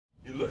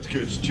looked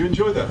good. Do you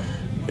enjoy that?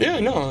 Yeah,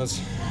 no, it's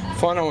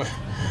fun.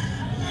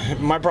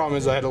 My problem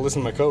is I had to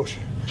listen to my coach.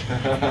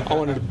 I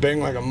wanted to bang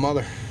like a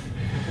mother.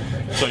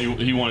 So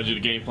he wanted you to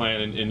game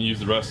plan and use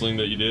the wrestling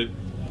that you did?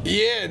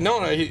 Yeah,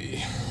 no,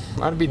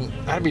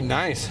 that'd be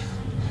nice.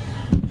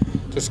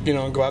 Just, you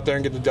know, go out there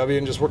and get the W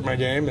and just work my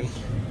game, and,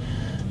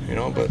 you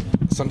know, but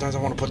sometimes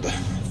I want to put the,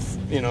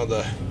 you know,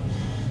 the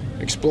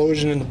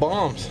explosion in the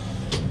bombs.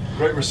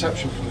 Great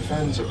reception from the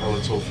fans at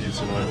Bellator for you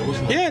tonight,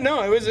 wasn't it? Yeah,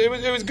 no, it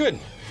was good.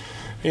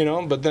 You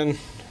know, but then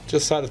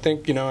just had to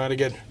think, you know, how to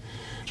get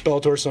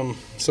Bellator some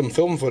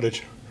film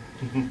footage,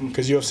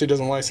 because UFC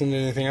doesn't license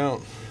anything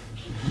out.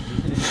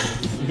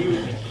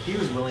 He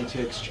was willing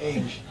to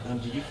exchange.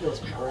 Did you feel his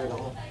power at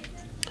all?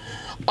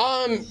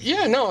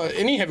 Yeah, no,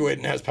 any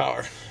heavyweight has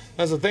power.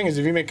 That's the thing, is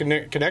if you make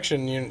a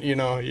connection, you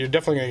know, you're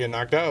definitely going to get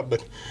knocked out,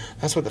 but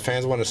that's what the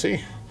fans want to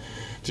see.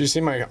 Did you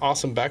see my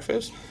awesome back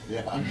fist?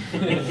 Yeah.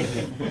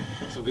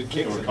 Some good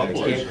kicks.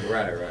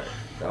 Right.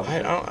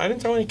 I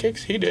didn't throw any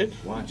kicks. He did.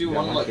 Do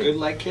one good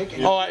leg kick?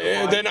 Oh,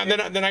 then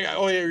I.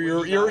 Oh, yeah,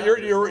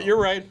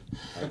 you're right.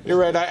 You're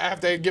right. I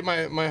have to get my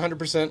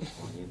 100%.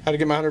 Had to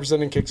get my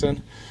 100% in kicks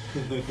in.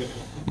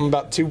 I'm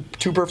about two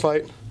per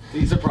fight.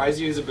 Did he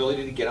surprise you his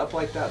ability to get up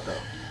like that, though?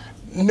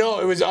 No,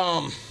 it was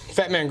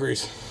fat man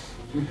grease.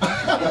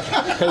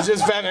 It's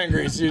just fat man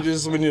grease. You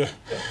just when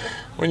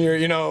you're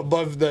you know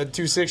above the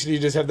 260, you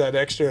just have that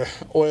extra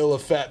oil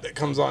of fat that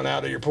comes on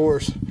out of your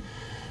pores.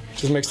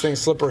 Just makes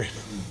things slippery.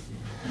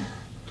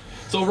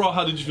 So overall,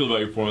 how did you feel about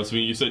your performance? I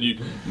mean, you said you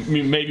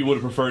maybe would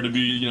have preferred to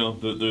be, you know,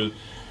 the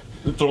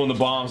throwing the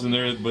bombs in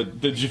there,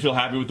 but did you feel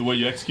happy with the way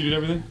you executed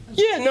everything?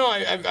 Yeah, no,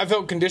 I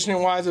felt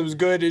conditioning wise it was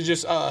good. It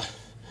just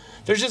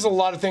there's just a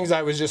lot of things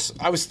I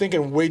was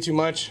thinking way too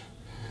much.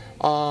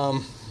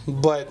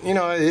 But, you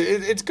know,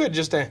 it's good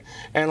just to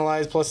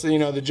analyze, plus, you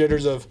know, the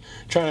jitters of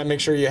trying to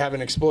make sure you have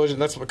an explosion.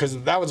 That's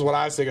because that was what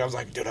I was thinking. I was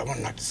like, dude, I want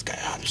to knock this guy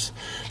out. I just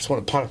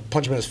want to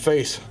punch him in his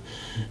face.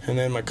 And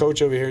then my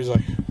coach over here is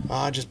like,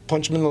 just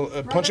punch him in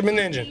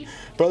the engine.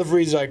 Brother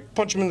Freed's like,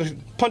 punch him in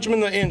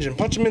the engine,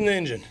 punch him in the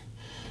engine.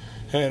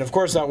 And of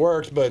course that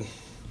worked, but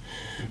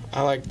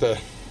I like to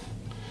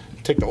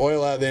take the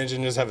oil out of the engine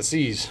and just have it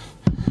seize.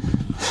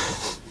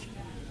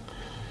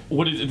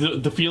 What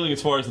is the feeling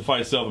as far as the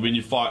fight itself? I mean,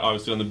 you fought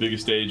obviously on the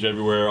biggest stage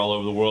everywhere, all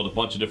over the world, a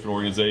bunch of different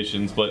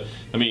organizations. But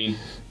I mean,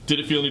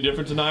 did it feel any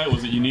different tonight?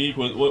 Was it unique?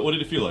 What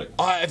did it feel like?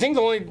 I think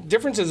the only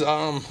difference is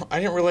I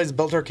didn't realize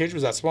the Bellator cage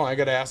was that small. I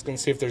got to ask and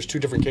see if there's two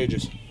different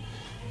cages,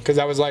 because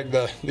that was like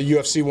the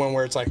UFC one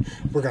where it's like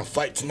we're gonna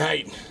fight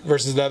tonight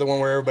versus the other one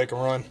where everybody can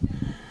run.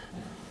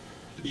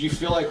 Did you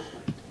feel like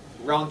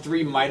round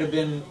 3 might have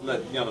been,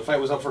 you know, the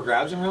fight was up for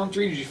grabs in round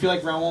 3? Did you feel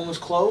like round 1 was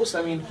close?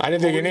 I mean, I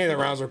didn't think any of the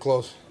rounds were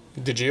close.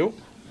 Did you?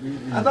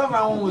 I thought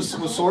round 1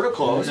 was sort of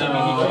close. No.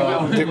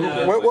 I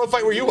mean, What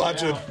fight were you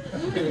watching?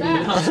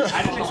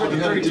 I didn't expect the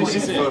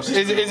 30-26.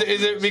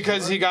 Is it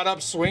because he got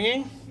up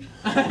swinging?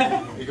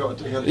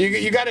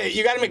 You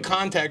gotta make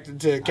contact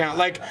to count.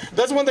 Like,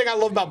 that's one thing I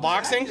love about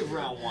boxing.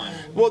 Round 1.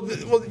 Well,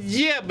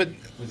 yeah, but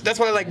that's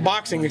why I like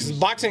boxing. Because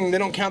boxing, they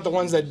don't count the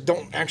ones that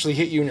don't actually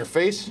hit you in your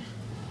face.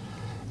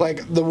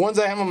 Like, the ones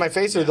I have on my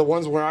face are the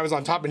ones where I was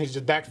on top and he's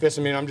just back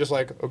fisting me, and I'm just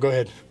like, oh, go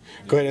ahead,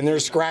 and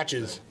there's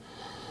scratches.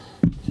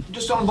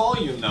 Just on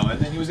volume, though, and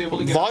then he was able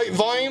to get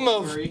volume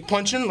of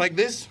punching like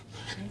this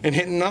and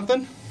hitting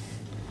nothing.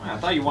 I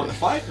thought you won the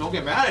fight. Don't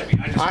get mad at me.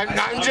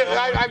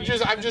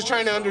 I'm just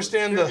trying to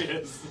understand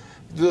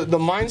the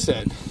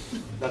mindset.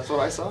 That's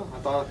what I saw. I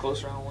thought a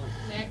close round 1.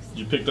 Next.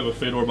 You picked up a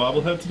Fedor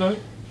bobblehead tonight?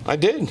 I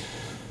did. Did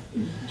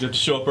you have to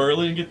show up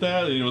early and get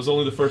that? It was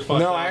only the first 5.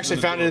 No, I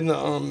actually found it in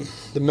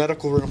the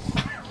medical room.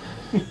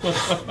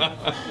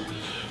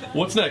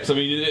 What's next? I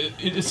mean,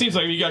 it seems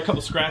like you got a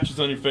couple scratches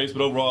on your face,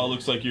 but overall, it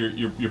looks like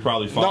you're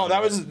probably fine. No,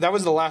 that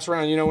was the last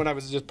round. You know, when I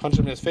was just punching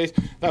him in his face,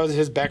 that was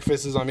his back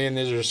fists on me, and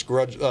these are just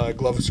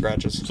glove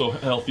scratches. So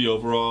healthy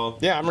overall.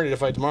 Yeah, I'm ready to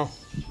fight tomorrow,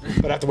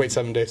 but I have to wait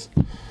 7 days.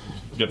 You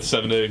got the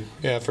 7-day.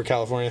 Yeah, for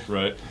California.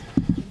 Right.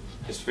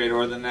 Is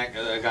Fedor the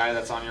guy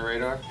that's on your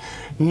radar?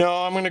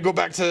 No, I'm gonna go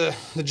back to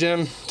the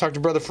gym, talk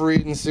to Brother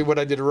Fareed, and see what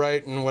I did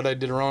right and what I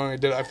did wrong.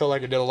 I felt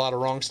like I did a lot of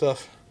wrong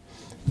stuff,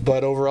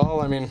 but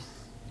overall, I mean,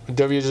 a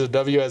W is a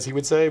W, as he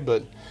would say,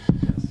 but,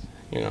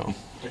 you know,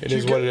 it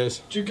is what it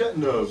is. Do you get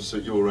nerves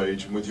at your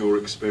age and with your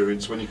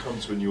experience when you come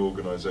to a new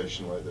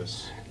organisation like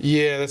this?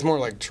 Yeah, that's more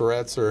like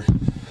Tourette's or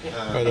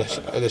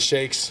the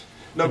shakes.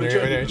 No, but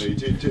generally,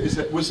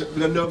 was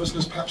there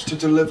nervousness perhaps to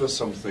deliver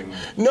something?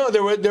 No,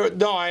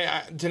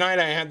 tonight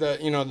I had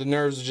the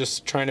nerves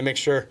just trying to make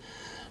sure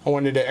I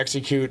wanted to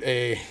execute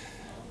a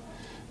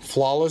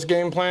flawless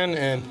game plan,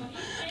 and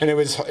it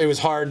was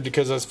hard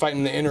because I was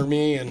fighting the inner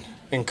me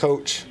and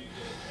coach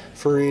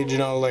Fareed, you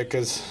know, like,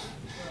 because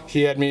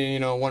he had me, you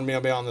know, wanted me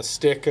to be on the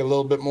stick a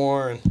little bit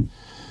more,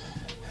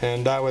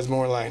 and I was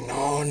more like,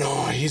 no,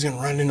 he's gonna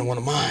run into one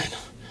of mine,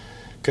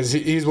 because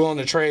he's willing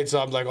to trade. So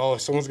I'm like, oh,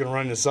 someone's gonna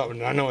run into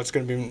something. I know it's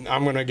gonna be,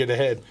 I'm gonna get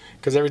ahead,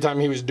 because every time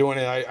he was doing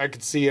it, I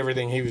could see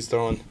everything he was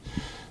throwing.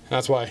 And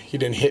that's why he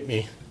didn't hit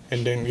me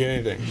and didn't get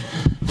anything.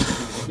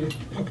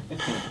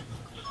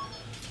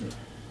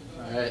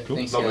 All right, Cool.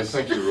 thanks, Lovely, guys.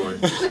 thank you,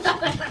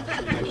 Roy.